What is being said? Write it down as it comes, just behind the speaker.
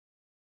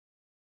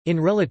In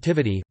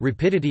relativity,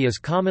 rapidity is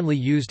commonly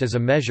used as a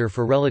measure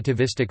for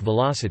relativistic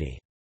velocity.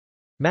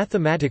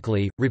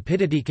 Mathematically,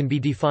 rapidity can be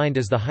defined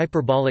as the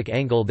hyperbolic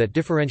angle that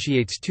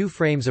differentiates two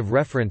frames of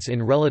reference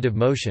in relative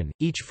motion,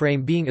 each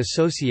frame being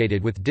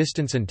associated with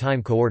distance and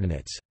time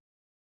coordinates.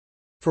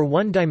 For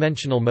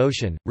one-dimensional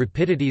motion,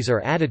 rapidities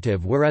are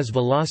additive, whereas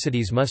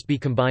velocities must be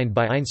combined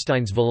by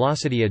Einstein's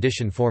velocity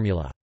addition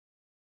formula.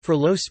 For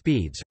low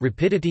speeds,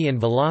 rapidity and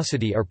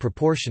velocity are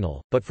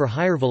proportional, but for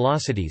higher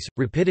velocities,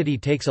 rapidity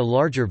takes a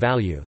larger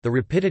value, the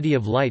rapidity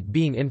of light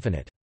being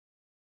infinite.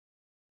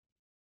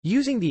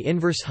 Using the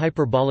inverse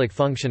hyperbolic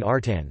function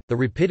artan, the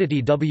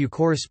rapidity w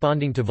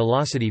corresponding to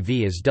velocity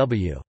v is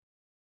w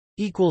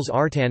equals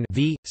artan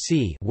v,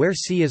 c, where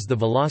c is the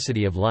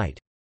velocity of light.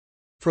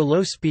 For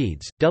low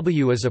speeds,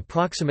 w is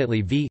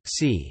approximately v,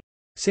 c.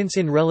 Since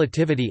in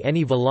relativity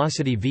any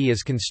velocity v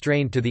is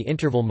constrained to the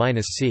interval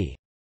 -c.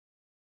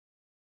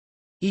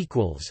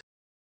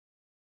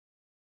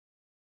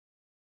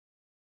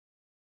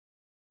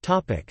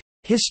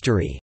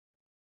 History.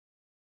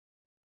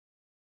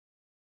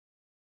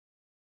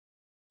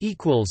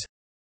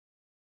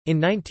 In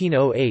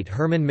 1908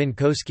 Hermann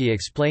Minkowski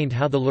explained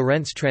how the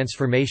Lorentz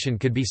transformation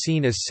could be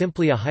seen as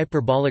simply a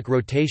hyperbolic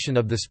rotation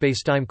of the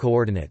spacetime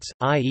coordinates,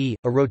 i.e.,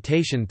 a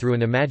rotation through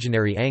an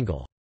imaginary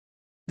angle.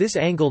 This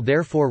angle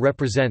therefore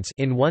represents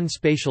in one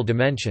spatial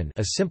dimension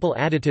a simple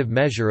additive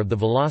measure of the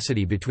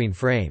velocity between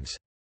frames.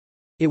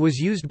 It was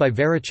used by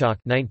Verichok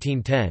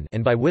 1910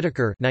 and by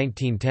Whittaker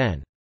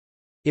 1910.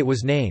 It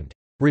was named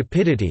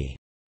rapidity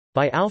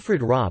by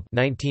Alfred Raab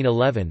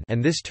 1911,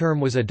 and this term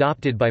was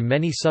adopted by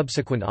many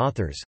subsequent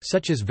authors,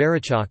 such as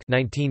Verichok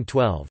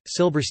 1912,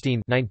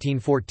 Silberstein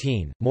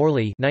 1914,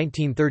 Morley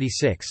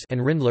 1936, and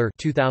Rindler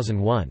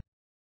 2001.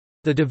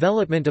 The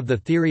development of the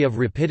theory of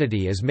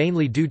rapidity is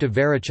mainly due to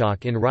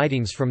Verichok in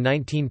writings from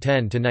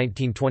 1910 to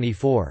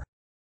 1924.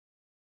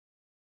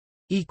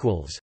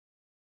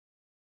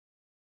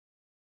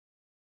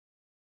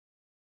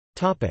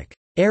 Topic: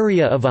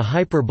 Area of a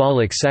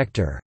hyperbolic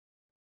sector.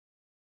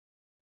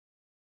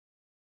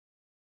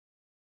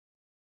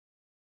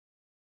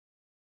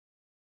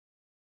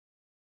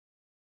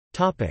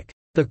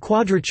 The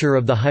quadrature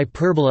of the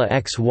hyperbola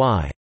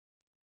xy.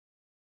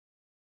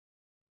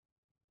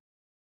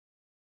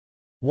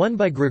 One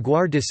by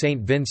Grégoire de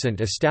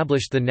Saint-Vincent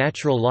established the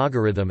natural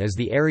logarithm as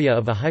the area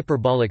of a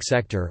hyperbolic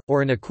sector,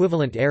 or an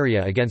equivalent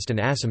area against an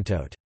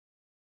asymptote.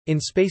 In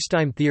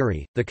spacetime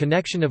theory, the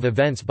connection of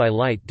events by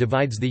light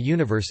divides the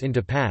universe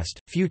into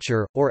past,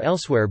 future, or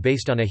elsewhere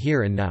based on a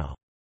here and now.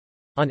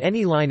 On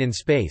any line in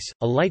space,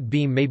 a light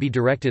beam may be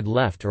directed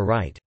left or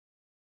right.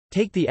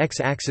 Take the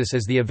x-axis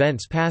as the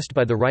events passed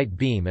by the right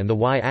beam and the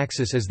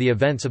y-axis as the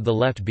events of the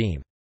left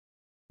beam.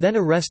 Then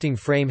a resting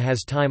frame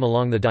has time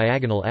along the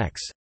diagonal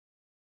x.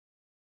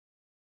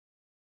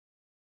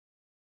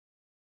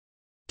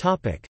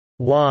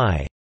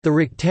 Y. The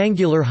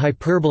rectangular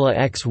hyperbola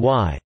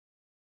xy.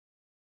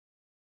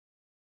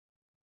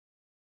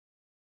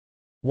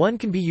 One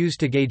can be used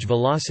to gauge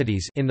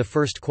velocities in the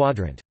first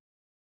quadrant.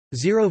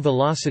 Zero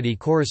velocity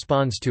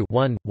corresponds to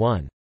 1,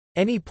 1.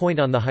 Any point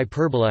on the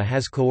hyperbola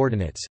has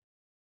coordinates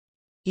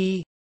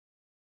e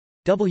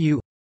w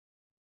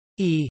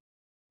e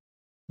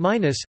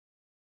minus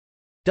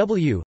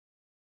w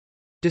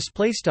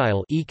display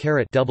style e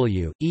caret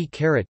w e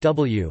caret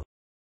w,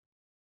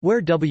 where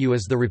w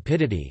is the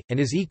rapidity and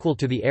is equal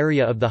to the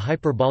area of the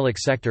hyperbolic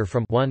sector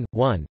from 1,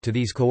 1 to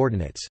these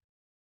coordinates.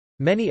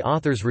 Many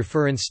authors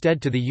refer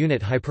instead to the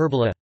unit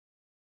hyperbola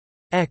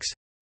x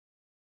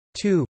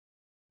 2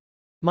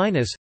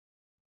 minus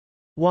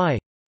y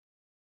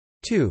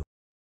 2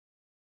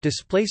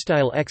 display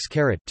style x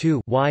caret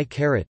 2 y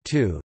caret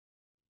 2,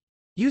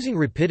 using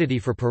rapidity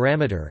for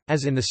parameter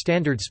as in the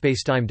standard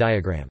spacetime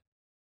diagram.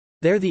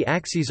 There the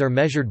axes are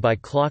measured by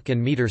clock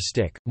and meter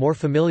stick, more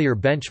familiar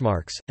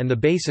benchmarks, and the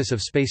basis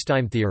of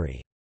spacetime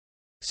theory.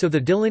 So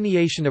the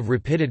delineation of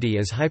rapidity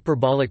as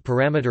hyperbolic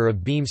parameter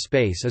of beam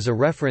space is a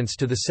reference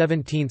to the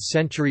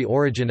 17th-century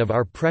origin of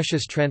our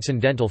precious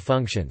transcendental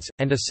functions,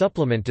 and a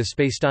supplement to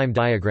spacetime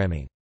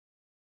diagramming.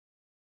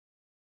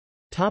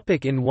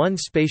 In one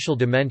spatial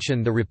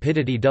dimension, the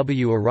rapidity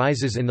w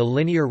arises in the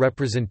linear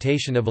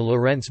representation of a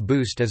Lorentz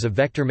boost as a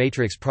vector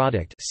matrix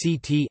product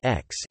Ct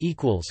x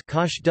equals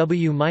cosh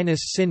w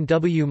minus sin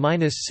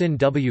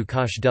w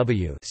cosh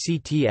w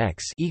Ct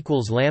x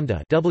equals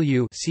lambda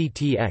w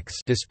Ct x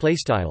display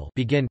style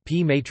begin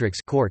p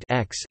matrix court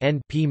x end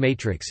p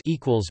matrix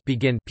equals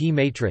begin p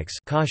matrix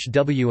cosh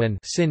w and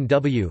sin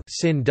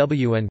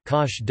w and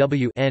cosh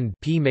w end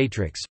p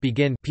matrix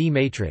begin p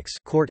matrix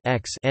court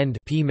x end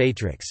p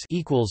matrix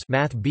equals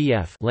math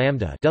BF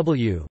lambda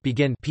W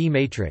begin P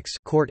matrix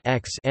court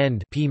X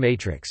end P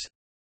matrix.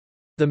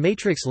 The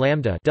matrix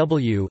lambda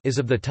W is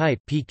of the type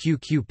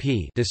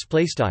PQQP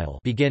display style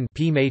begin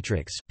P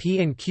matrix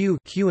P and Q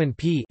and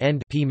P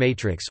end P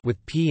matrix with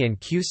P and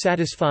Q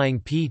satisfying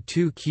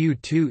P2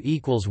 Q2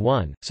 equals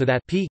 1, so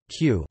that P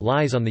Q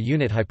lies on the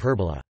unit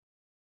hyperbola.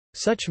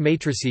 Such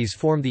matrices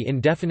form the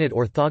indefinite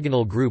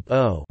orthogonal group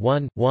O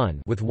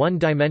with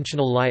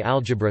one-dimensional Lie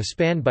algebra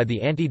spanned by the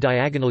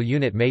anti-diagonal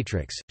unit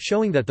matrix,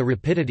 showing that the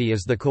rapidity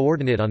is the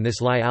coordinate on this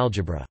Lie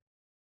algebra.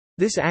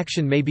 This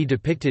action may be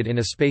depicted in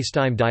a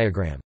spacetime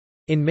diagram.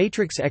 In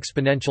matrix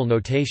exponential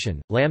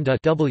notation, lambda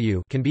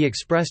W can be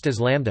expressed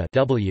as lambda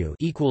W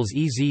equals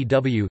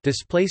EZW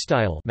display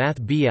style math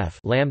BF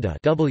lambda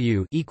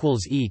W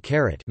equals E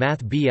caret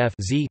math BF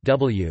Z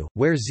W,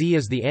 where Z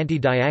is the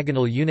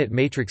anti-diagonal unit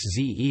matrix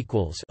Z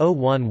equals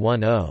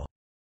 0110.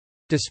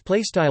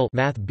 Display style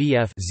math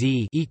BF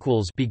Z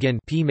equals begin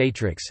P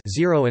matrix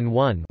 0 and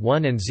 1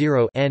 1 and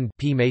 0 end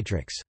P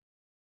matrix.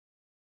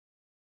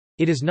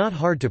 It is not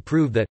hard to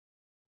prove that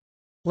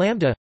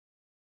lambda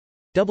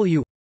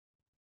W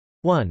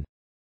 1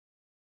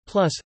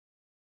 plus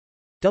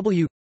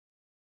W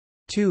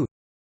 2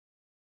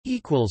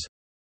 equals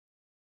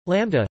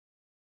lambda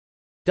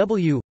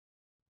W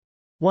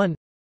 1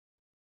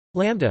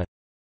 lambda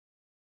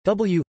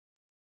W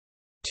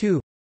 2.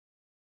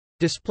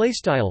 Display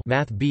style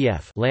math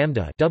BF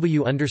lambda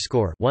W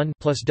underscore 1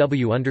 plus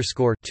W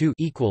underscore 2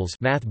 equals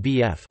math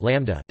BF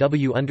lambda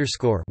W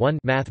underscore 1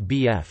 math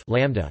BF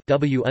lambda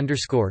W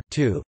underscore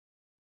 2.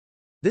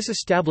 This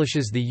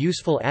establishes the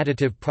useful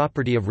additive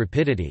property of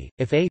rapidity.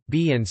 If A,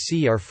 B and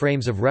C are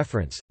frames of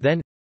reference, then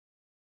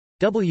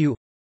W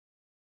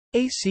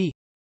AC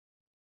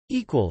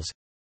equals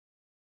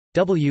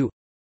W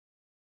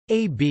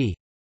AB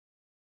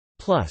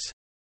plus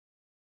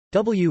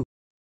W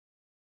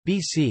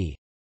BC.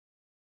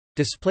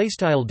 Display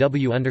style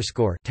W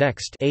underscore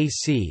text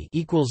AC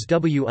equals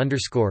W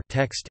underscore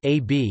text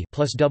AB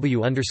plus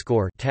W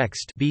underscore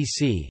text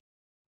BC,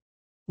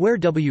 where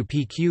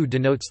WPQ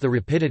denotes the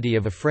rapidity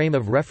of a frame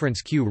of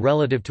reference Q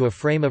relative to a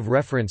frame of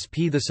reference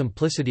P. The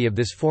simplicity of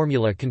this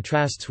formula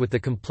contrasts with the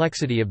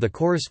complexity of the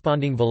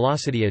corresponding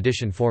velocity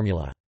addition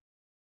formula.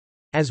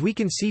 As we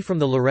can see from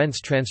the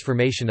Lorentz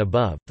transformation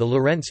above, the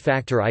Lorentz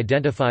factor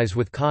identifies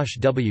with cosh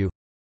W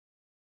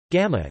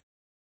gamma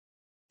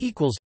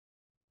equals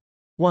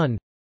 1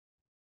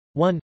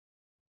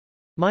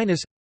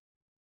 minus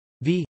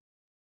V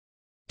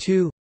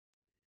 2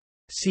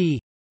 C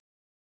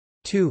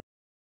 2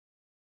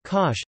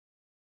 cosh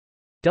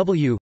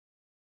W.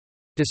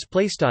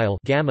 Display style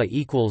gamma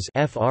equals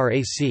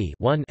frac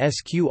 1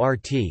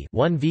 sqrt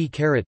 1 v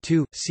caret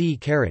 2 c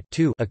caret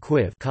 2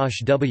 equiv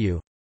cosh W.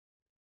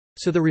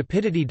 So the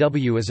rapidity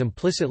W is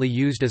implicitly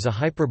used as a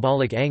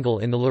hyperbolic angle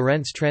in the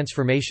Lorentz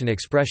transformation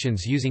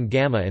expressions using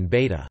gamma and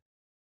beta.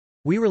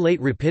 We relate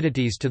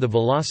rapidities to the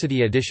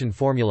velocity addition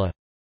formula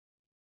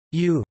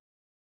U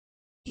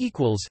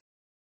equals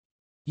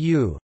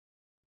U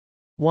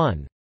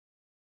 1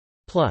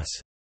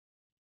 plus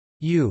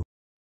U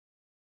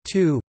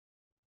 2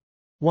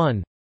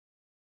 1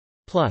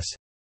 plus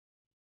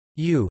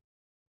U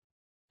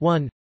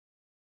 1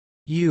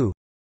 U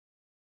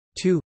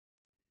 2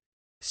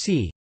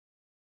 C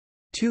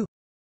 2.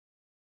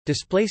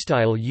 Display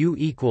style U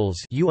equals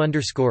U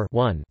underscore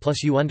 1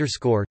 plus U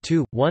underscore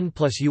 2 1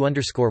 plus U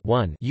underscore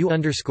 1 U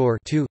underscore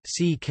 2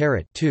 C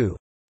caret 2.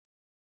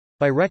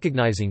 By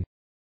recognizing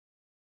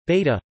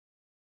beta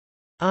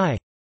I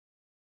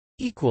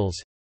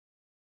equals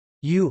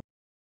U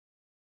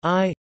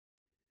I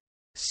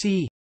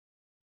C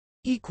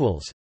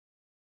equals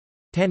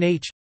 10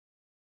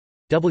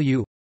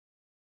 W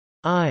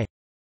I.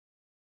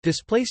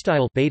 Display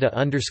style beta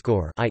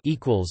underscore I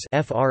equals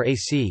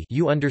frac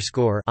U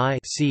underscore I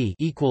C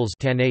equals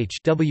 10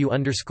 W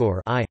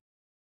underscore I,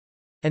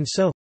 and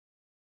so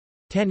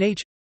 10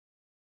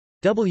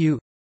 W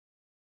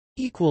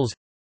equals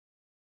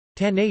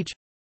 10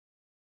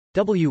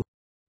 W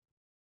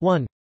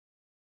 1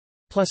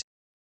 plus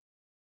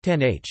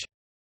 10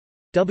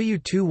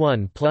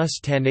 W21 plus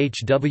 10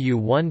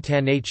 W1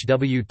 10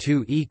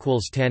 W2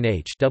 equals 10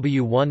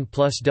 W1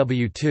 plus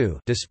W2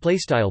 display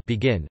style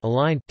begin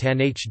aligned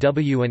 10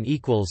 W and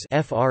equals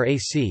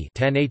frac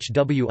 10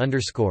 W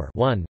underscore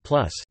 1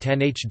 plus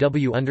 10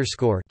 W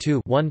underscore 2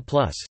 1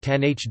 plus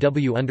 10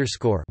 W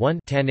underscore 1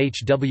 10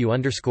 W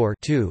underscore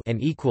 2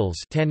 and equals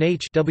 10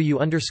 W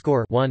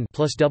underscore 1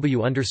 plus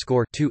W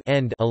underscore 2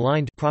 end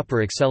aligned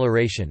proper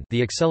acceleration.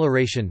 The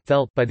acceleration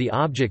felt by the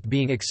object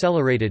being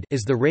accelerated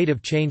is the rate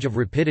of change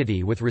of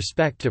rapidity with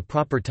respect to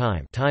proper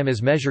time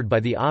as measured by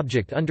the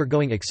object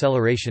undergoing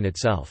acceleration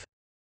itself.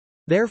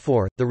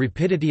 Therefore, the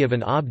rapidity of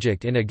an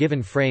object in a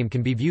given frame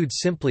can be viewed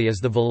simply as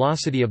the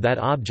velocity of that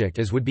object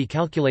as would be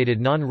calculated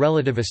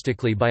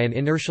non-relativistically by an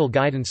inertial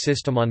guidance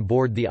system on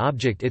board the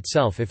object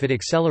itself if it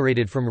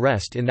accelerated from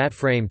rest in that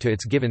frame to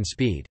its given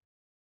speed.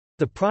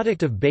 The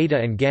product of beta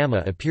and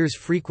gamma appears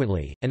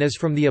frequently, and as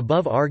from the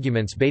above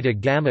arguments beta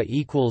gamma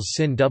equals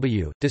sin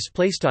W,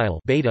 display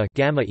style beta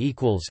gamma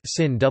equals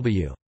sin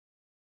W.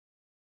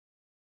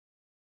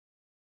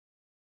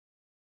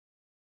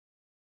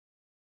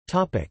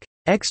 Topic: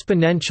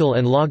 Exponential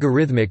and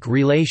logarithmic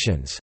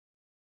relations.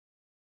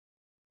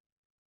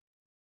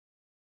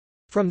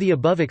 From the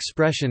above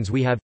expressions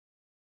we have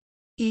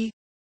E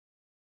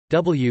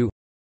W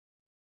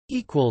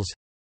equals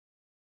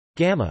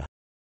gamma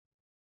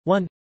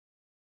 1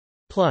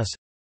 plus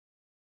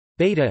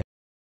beta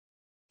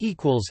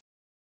equals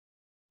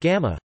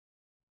gamma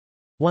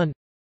 1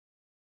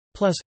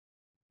 plus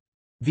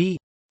v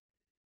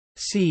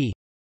c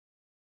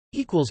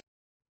equals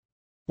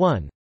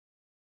 1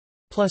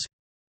 plus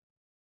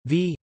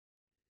v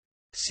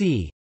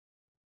c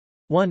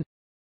 1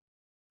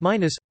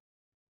 minus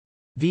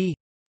v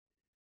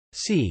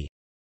c.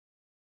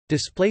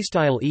 Display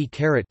style e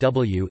caret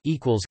w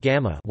equals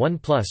gamma 1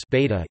 plus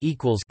beta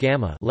equals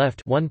gamma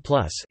left 1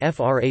 plus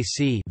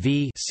frac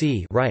v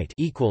c right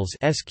equals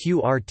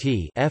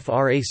sqrt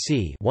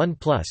frac 1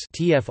 plus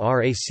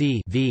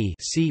tfrac v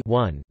c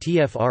 1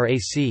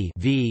 tfrac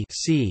v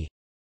c,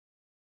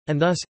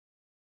 and thus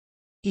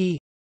e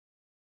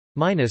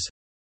minus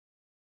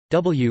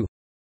w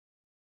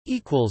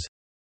equals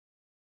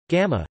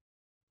gamma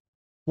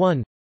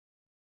 1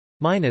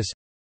 minus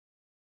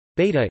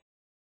beta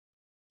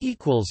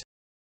equals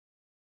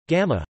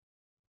gamma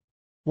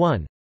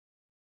 1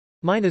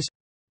 minus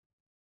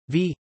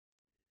v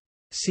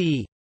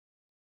c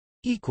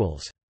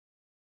equals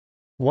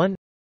 1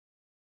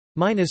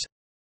 minus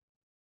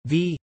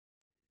v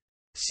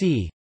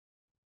c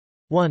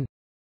 1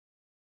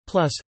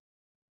 plus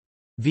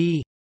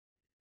v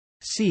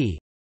c.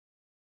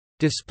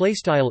 Display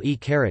style e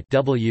caret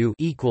w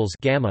equals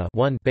gamma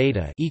 1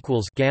 beta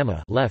equals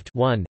gamma left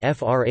 1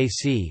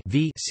 frac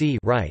v c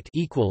right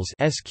equals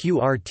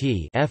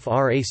sqrt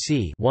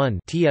frac 1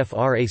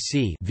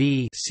 tfrac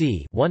v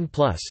c 1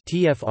 plus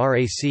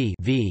tfrac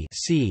v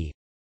c,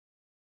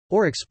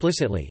 or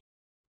explicitly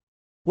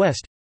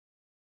west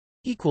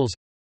equals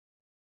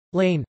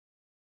lane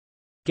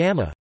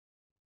gamma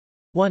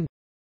 1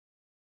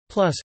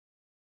 plus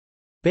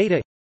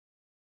beta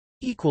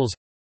equals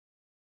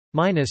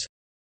minus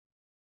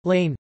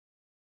lane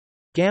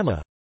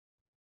gamma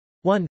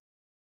 1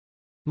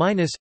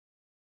 minus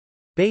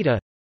beta.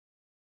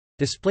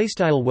 Display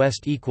style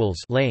west equals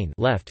lane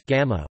left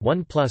gamma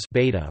 1 plus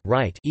beta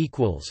right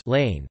equals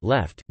lane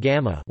left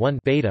gamma 1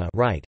 beta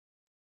right.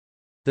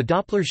 The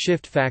Doppler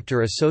shift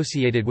factor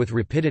associated with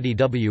rapidity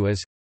w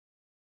is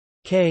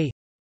k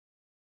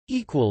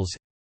equals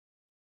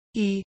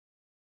e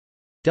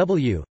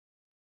w.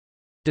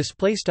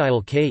 Display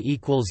style k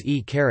equals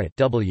e caret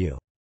w.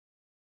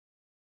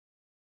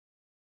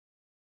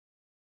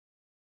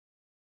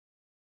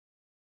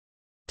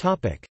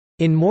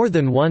 In more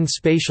than one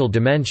spatial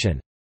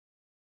dimension.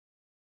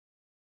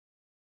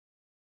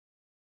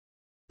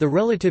 The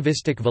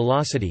relativistic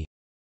velocity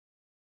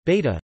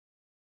beta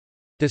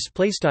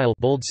display style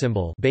bold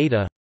symbol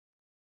beta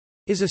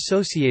is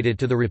associated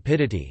to the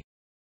rapidity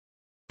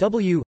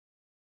w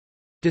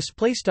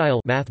display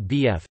style math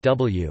BF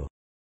w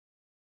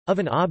of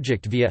an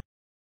object via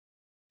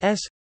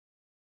s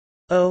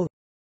o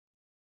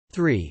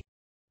 3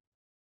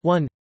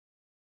 1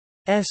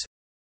 s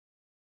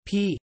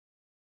p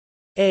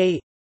a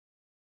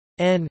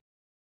n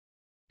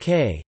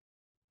k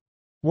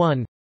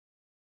 1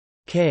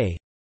 k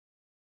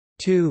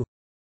 2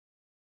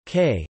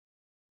 k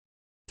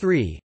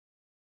 3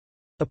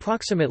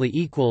 approximately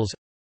equals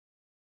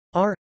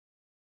r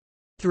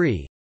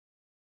 3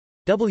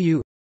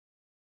 w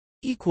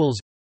equals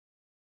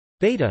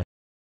beta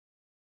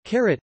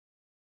caret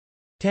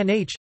 10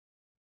 h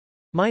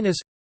minus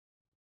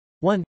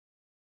 1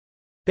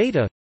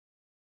 beta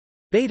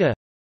beta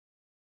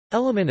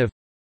element of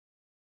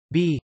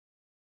b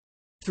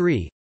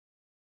 3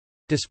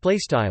 display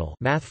style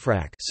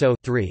mathfrak so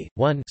 3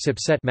 1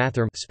 subset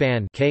mathrm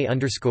span k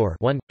underscore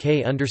 1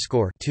 k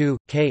underscore 2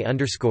 k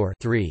underscore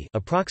 3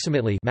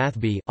 approximately math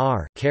b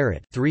r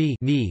caret 3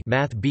 ni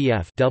math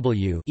bf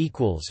w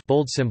equals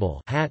bold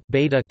symbol hat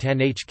beta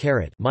 10 h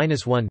caret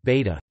minus 1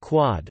 beta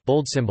quad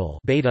bold symbol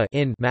beta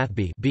in math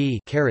b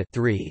caret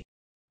 3,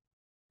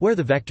 where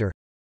the vector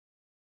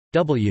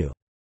w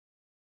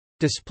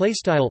display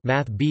style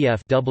math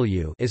BF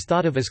w is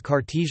thought of as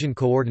Cartesian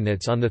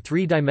coordinates on the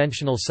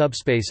three-dimensional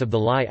subspace of the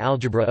Lie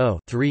algebra O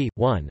 3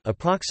 1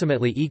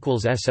 approximately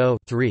equals SO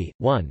 3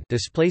 1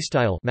 display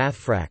style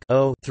mathfrak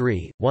O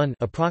 3 1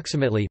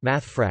 approximately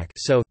mathfrak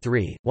SO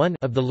 3 1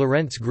 of the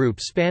Lorentz group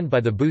spanned by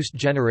the boost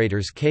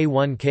generators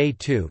K1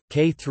 K2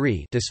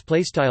 K3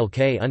 display style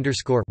K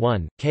underscore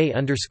 1 K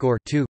underscore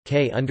 2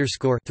 K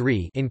underscore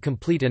 3 in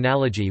complete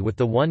analogy with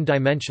the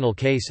one-dimensional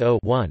case O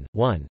 1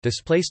 1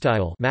 display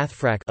style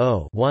mathfrak O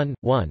 1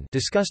 1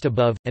 discussed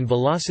above, and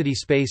velocity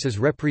space is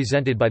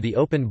represented by the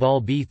open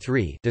ball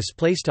B3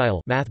 display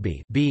style math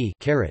b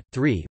caret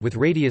 3 with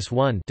radius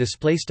 1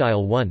 display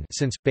style 1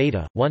 since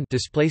beta 1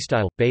 display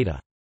style beta.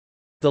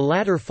 The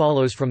latter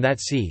follows from that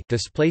c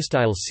display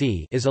style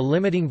c is a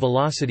limiting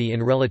velocity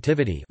in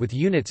relativity with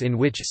units in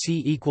which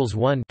c equals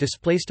 1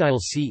 display style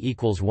c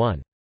equals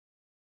 1.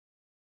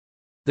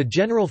 The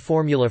general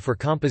formula for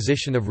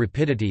composition of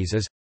rapidities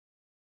is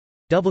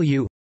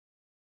w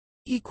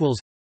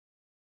equals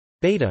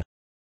beta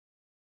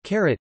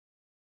caret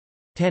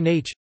 10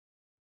 h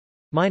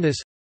minus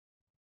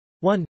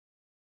 1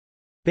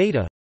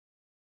 beta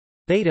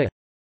beta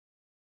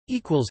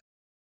equals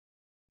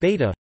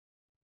beta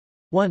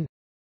 1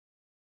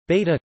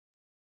 beta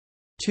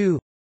 2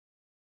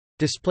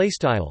 Display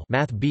style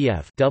Math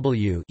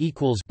W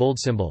equals bold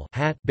symbol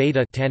hat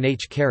beta tan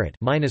H caret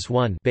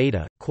 -1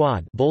 beta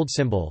quad bold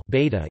symbol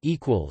beta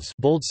equals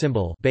bold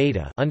symbol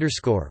beta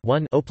underscore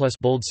 1 O plus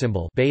bold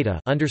symbol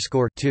beta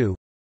underscore 2,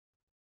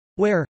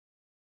 where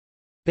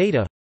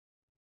beta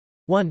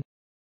 1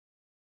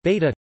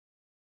 beta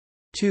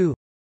 2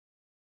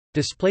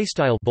 display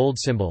style bold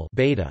symbol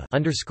beta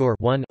underscore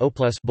 1 O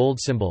plus bold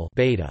symbol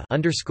beta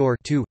underscore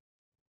 2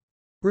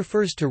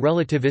 refers to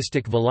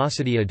relativistic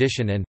velocity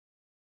addition, and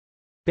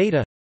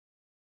beta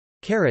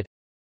caret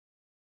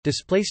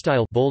display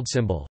style bold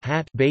symbol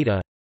hat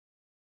beta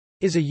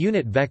is a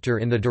unit vector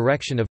in the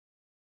direction of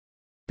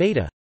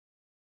beta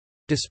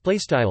display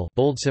style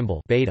bold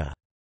symbol beta.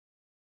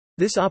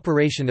 This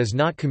operation is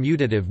not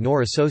commutative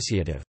nor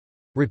associative.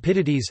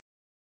 Rapidities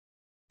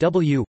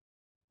W1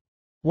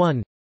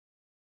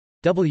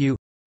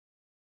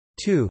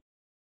 W2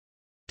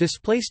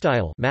 display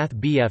style Math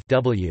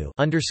W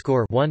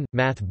underscore 1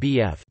 Math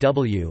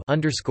W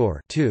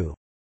underscore 2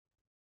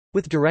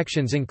 with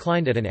directions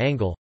inclined at an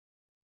angle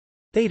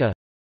theta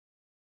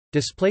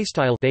display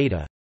style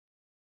theta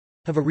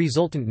have a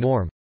resultant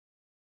norm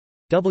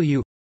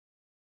W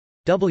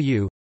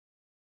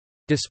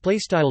display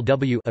style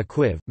W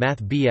equiv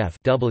Math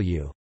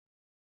W.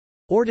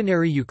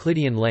 Ordinary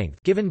Euclidean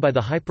length given by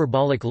the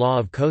hyperbolic law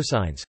of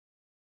cosines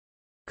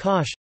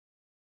cosh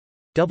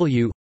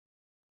W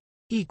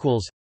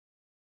equals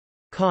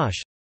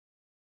cosh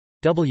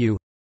W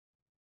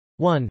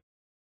 1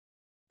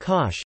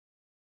 cosh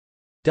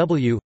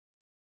W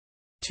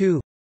 2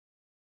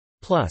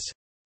 plus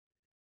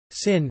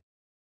sin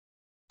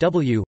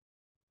W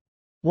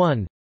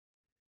 1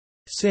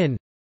 sin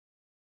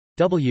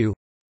W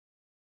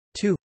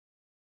 2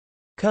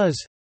 cos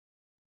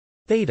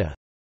theta.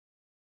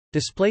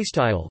 Display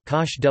style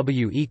cosh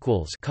W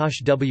equals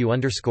cosh W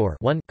underscore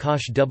 1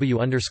 cosh W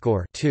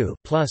underscore 2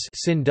 plus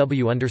sin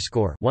W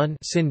underscore 1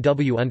 sin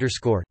W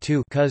underscore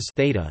 2 cos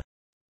theta.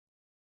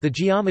 The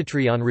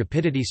geometry on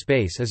rapidity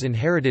space is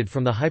inherited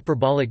from the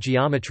hyperbolic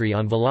geometry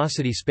on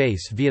velocity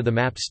space via the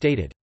map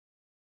stated.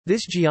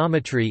 This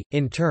geometry,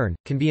 in turn,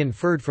 can be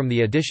inferred from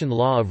the addition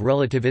law of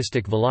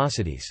relativistic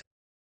velocities.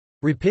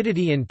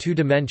 Rapidity in 2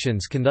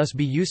 dimensions can thus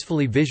be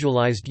usefully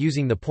visualized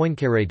using the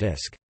Poincaré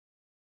disk.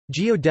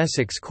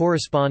 Geodesics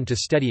correspond to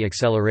steady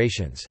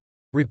accelerations.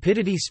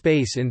 Rapidity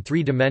space in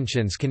 3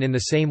 dimensions can in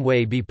the same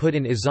way be put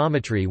in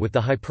isometry with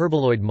the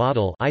hyperboloid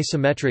model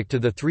isometric to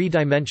the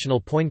 3-dimensional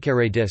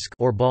Poincaré disk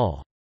or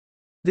ball.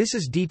 This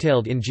is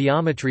detailed in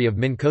geometry of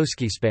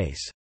Minkowski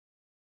space.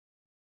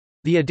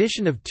 The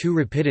addition of 2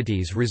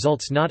 rapidities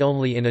results not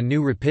only in a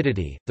new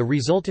rapidity, the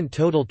resultant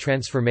total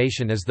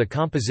transformation is the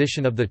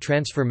composition of the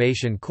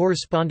transformation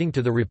corresponding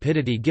to the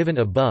rapidity given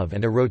above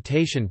and a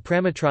rotation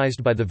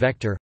parametrized by the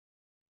vector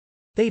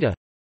theta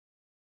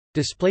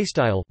display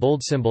style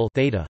bold symbol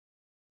theta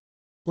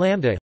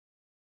lambda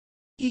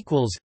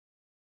equals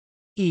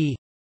e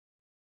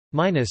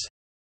minus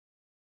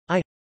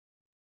I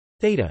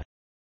theta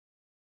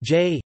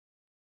j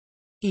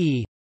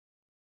e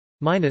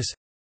minus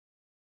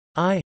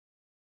I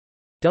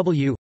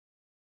w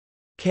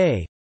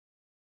k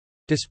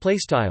display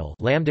style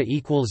lambda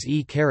equals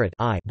e caret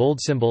I bold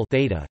symbol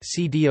theta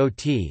c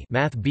dot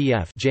math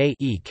bf j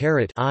e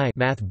caret I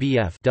math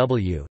bf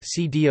w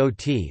c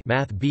dot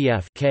math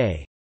bf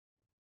k,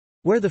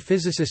 where the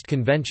physicist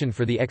convention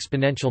for the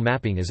exponential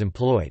mapping is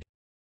employed.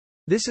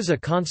 This is a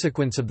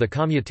consequence of the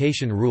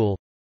commutation rule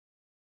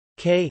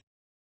k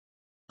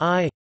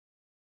I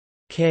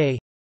k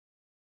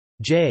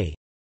j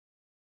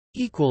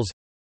equals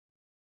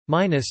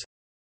minus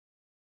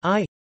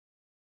I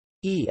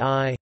e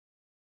I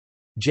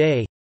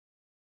j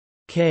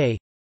k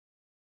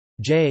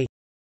j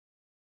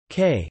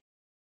k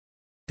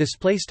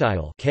display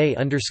style k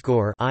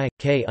underscore I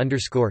k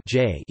underscore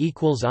j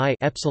equals I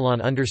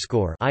epsilon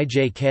underscore I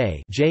j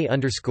k j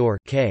underscore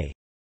k,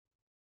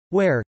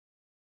 where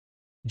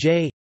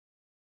j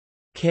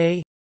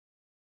k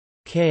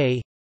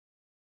k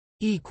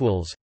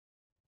equals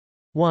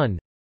 1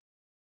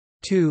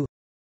 2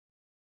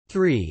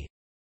 3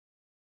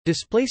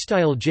 display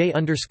style j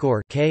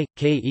underscore k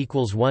k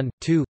equals 1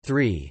 2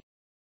 3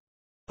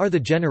 are the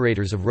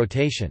generators of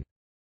rotation.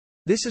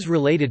 This is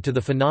related to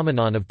the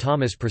phenomenon of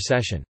Thomas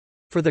precession.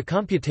 For the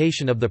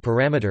computation of the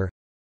parameter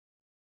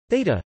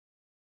theta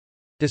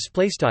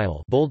display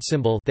style bold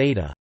symbol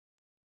theta,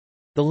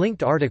 the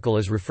linked article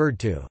is referred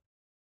to.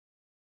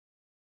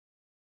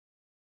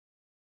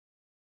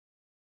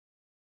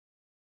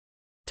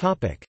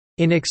 Topic: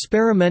 In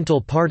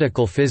experimental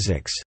particle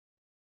physics.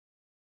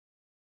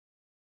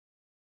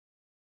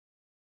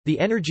 The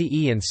energy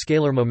E and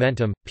scalar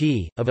momentum,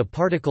 p, of a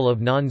particle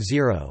of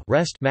non-zero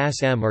rest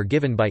mass m are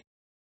given by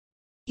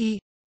E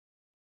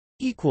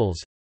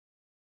equals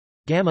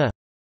gamma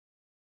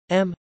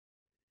m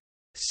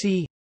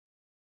c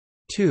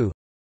 2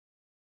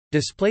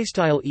 display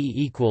style E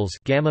equals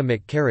gamma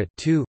mc caret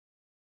 2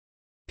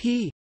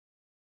 p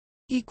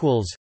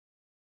equals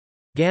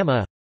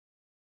gamma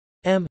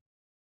m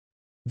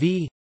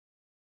v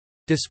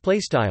Display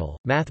style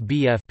math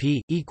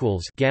P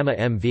equals gamma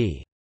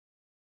mv.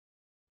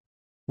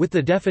 With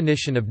the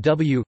definition of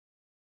W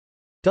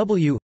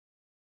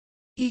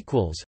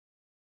equals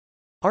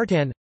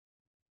artan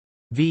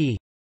v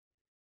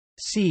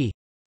c.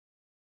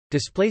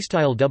 Display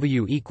style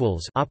W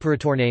equals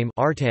operator name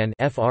artan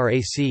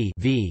frac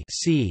v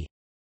c,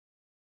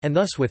 and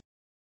thus with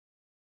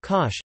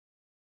cosh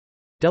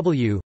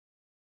W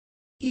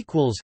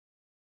equals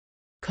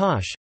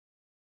cosh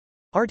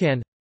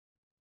artan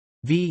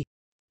v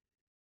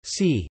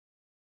c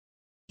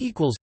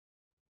equals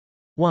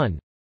 1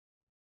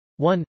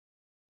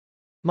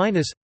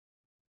 minus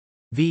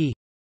v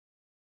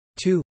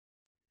 2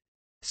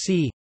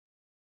 c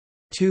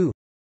 2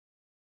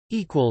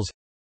 equals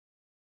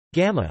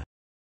gamma.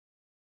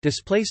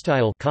 Display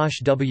style cosh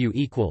W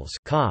equals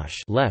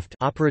cosh left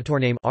operator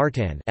name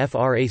artan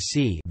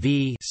frac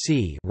v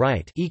c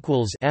right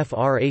equals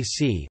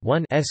frac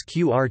 1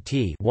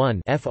 sqrt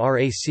 1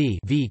 frac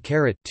v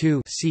caret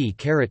 2 c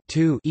caret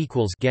 2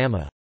 equals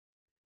gamma.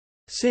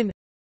 Sin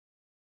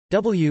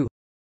W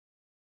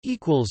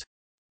equals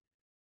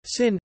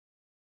sin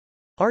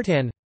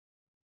artan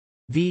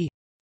v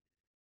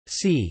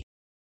c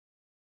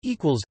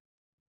equals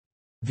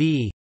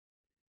v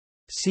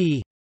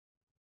c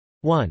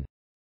 1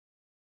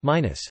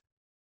 minus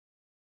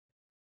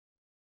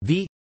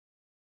v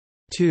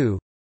 2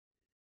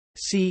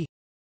 c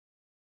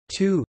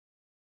 2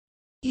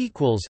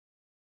 equals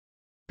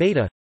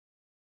beta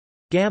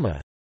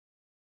gamma.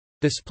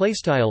 Display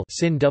style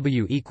sin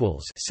W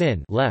equals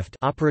sin left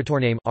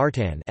operator name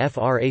artan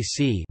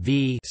frac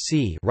v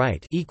c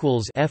right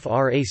equals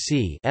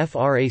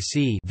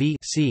frac v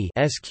c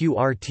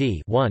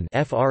sqrt 1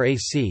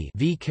 frac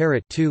v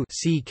caret 2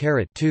 c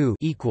caret 2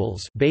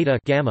 equals beta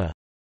gamma.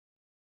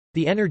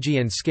 The energy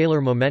and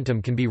scalar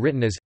momentum can be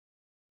written as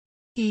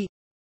E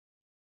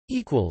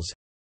equals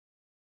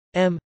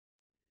m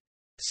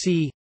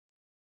c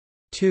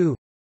 2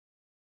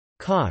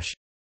 cosh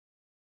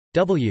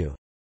W.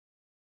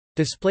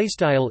 Display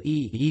style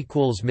E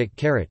equals mc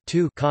caret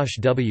 2 cosh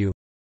W.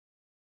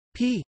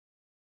 P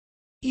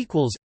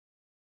equals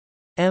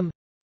m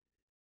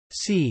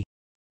c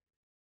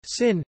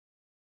sin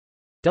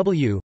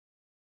W.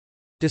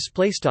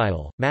 Display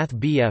style math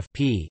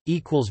P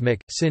equals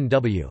mc sin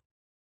W.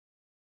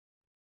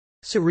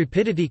 So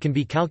rapidity can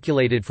be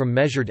calculated from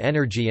measured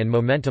energy and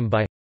momentum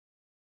by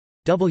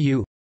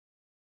W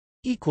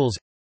equals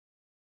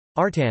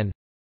artan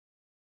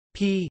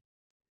P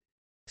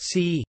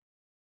c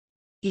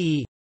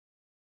E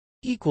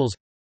equals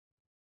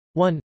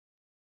 1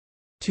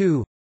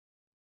 2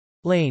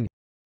 lane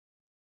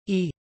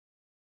E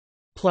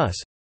plus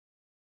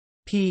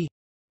P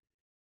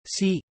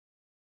c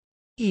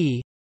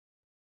E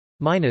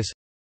minus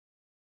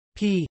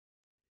P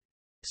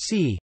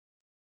c.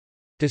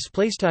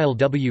 Display style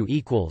W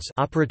equals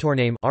operator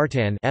name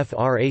artan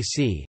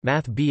frac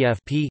math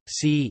P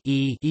c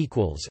E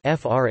equals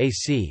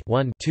frac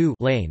 1 2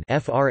 lane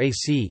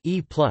frac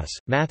E plus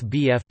math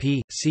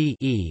P c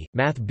E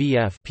math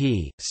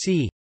P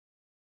c.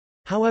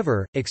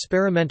 However,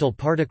 experimental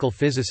particle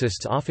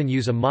physicists often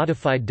use a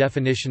modified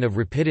definition of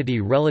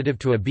rapidity relative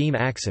to a beam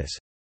axis.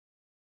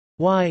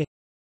 Y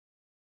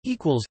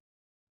equals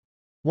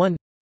 1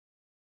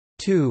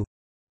 2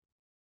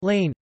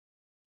 lane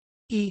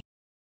E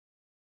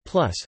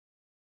plus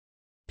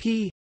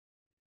P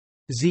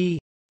z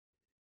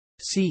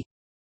c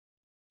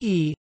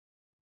E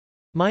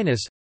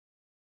minus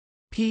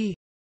P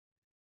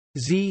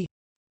z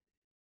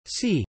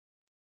c.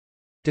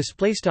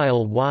 Display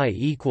style Y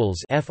equals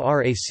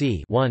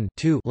frac 1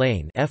 2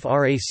 lane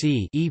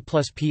frac E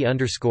plus P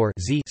underscore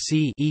z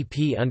c E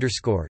P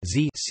underscore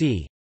z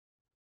c,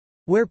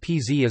 where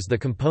Pz is the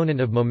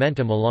component of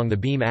momentum along the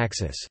beam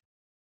axis.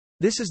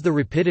 This is the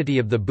rapidity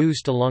of the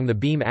boost along the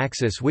beam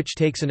axis, which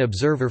takes an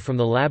observer from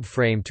the lab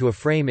frame to a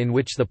frame in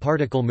which the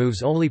particle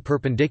moves only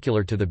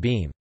perpendicular to the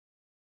beam.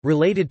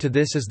 Related to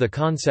this is the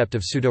concept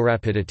of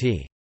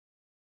pseudorapidity.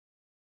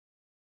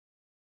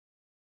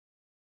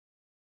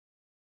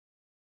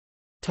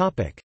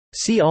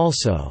 See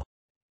also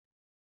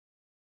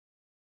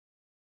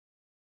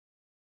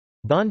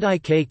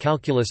Bondi-K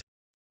calculus,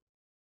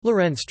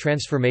 Lorentz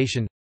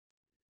transformation,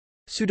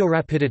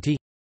 pseudorapidity,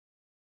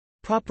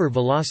 proper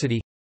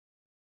velocity,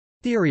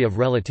 theory of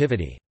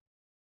relativity.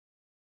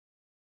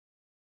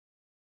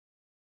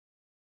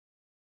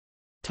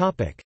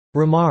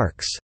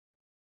 Remarks.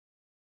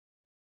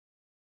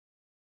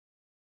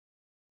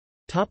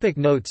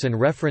 Notes and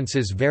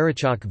references: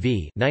 Verichok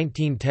v.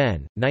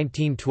 1910,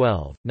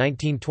 1912,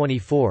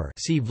 1924.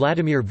 See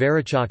Vladimir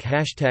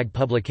Verichok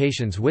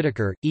 #publications.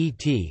 Whittaker,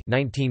 E.T.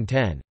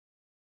 1910.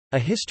 A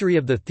History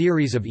of the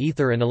Theories of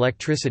Ether and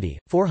Electricity,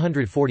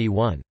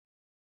 441.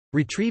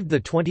 Retrieved the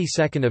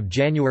 22nd of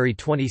January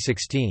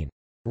 2016.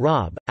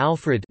 Robb,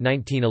 Alfred.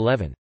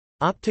 1911.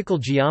 Optical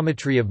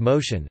Geometry of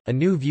Motion: A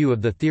New View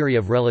of the Theory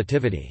of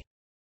Relativity.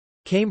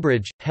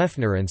 Cambridge,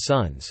 Hefner and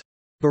Sons.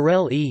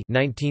 Borel E.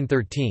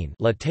 1913,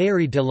 La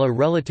théorie de la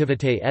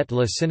relativité et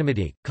la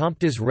cinématique,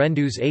 Comptes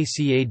rendus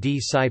ACAD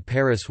Sci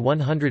Paris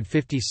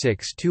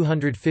 156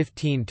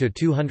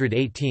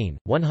 215–218,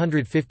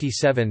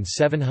 157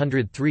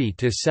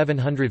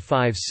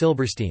 703–705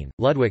 Silberstein,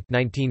 Ludwig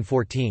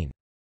 1914.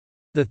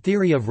 The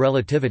Theory of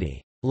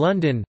Relativity.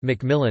 London,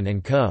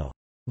 Macmillan & Co.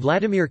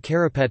 Vladimir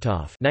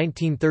Karapetov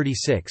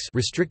 1936,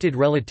 Restricted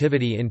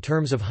Relativity in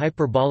Terms of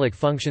Hyperbolic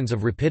Functions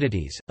of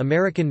Rapidities,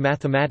 American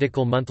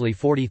Mathematical Monthly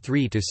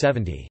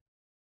 43–70.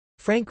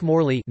 Frank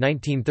Morley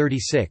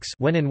 1936,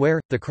 When and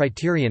Where, The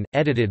Criterion,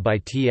 edited by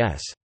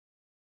T.S.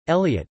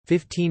 Eliot,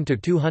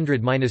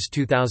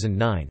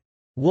 15–200–2009.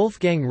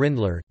 Wolfgang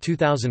Rindler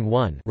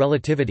 2001,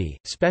 Relativity,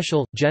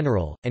 Special,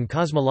 General, and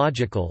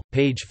Cosmological,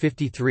 page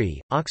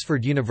 53,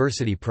 Oxford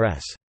University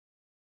Press.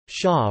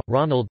 Shaw,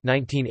 Ronald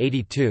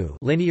 1982,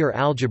 Linear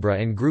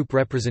Algebra and Group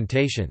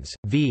Representations,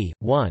 v.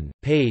 1,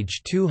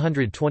 page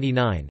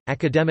 229,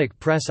 Academic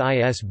Press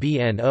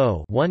ISBN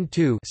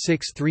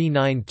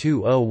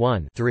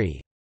 0-12-639201-3.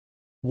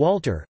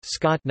 Walter,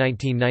 Scott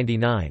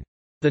 1999.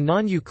 The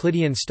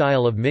Non-Euclidean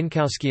Style of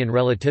Minkowskian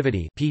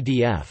Relativity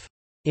PDF.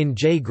 In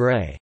J.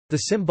 Gray. The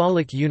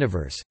Symbolic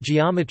Universe,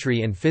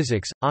 Geometry and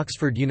Physics,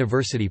 Oxford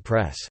University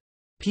Press.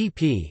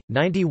 pp.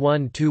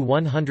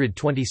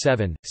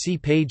 91–127, see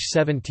page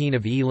 17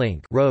 of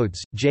E-Link.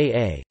 Rhodes, J.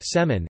 A.,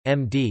 Semin,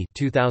 M.D.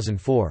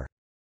 2004.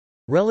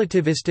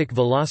 Relativistic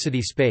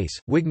Velocity Space,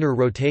 Wigner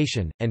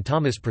Rotation, and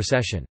Thomas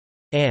Precession.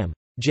 Am.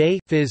 J.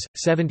 Phys.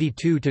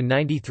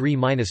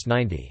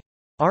 72–93–90.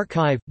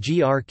 Archive,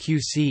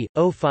 GRQC,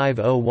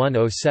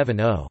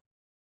 05017070.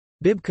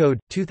 Bibcode,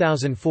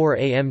 2004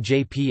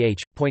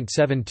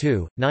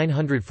 AMJPH.72,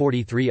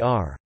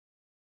 943R.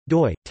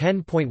 doi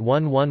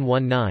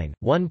 10.1119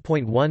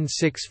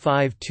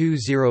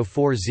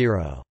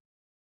 1.16524040.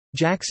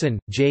 Jackson,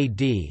 J.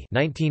 D.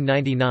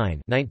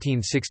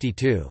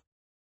 1999–1962.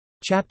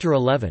 Chapter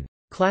 11.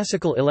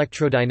 Classical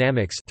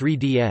Electrodynamics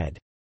 3D ed.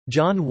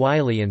 John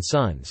Wiley &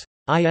 Sons.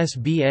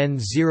 ISBN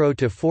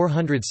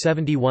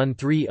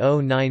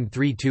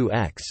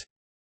 0-471-30932-X.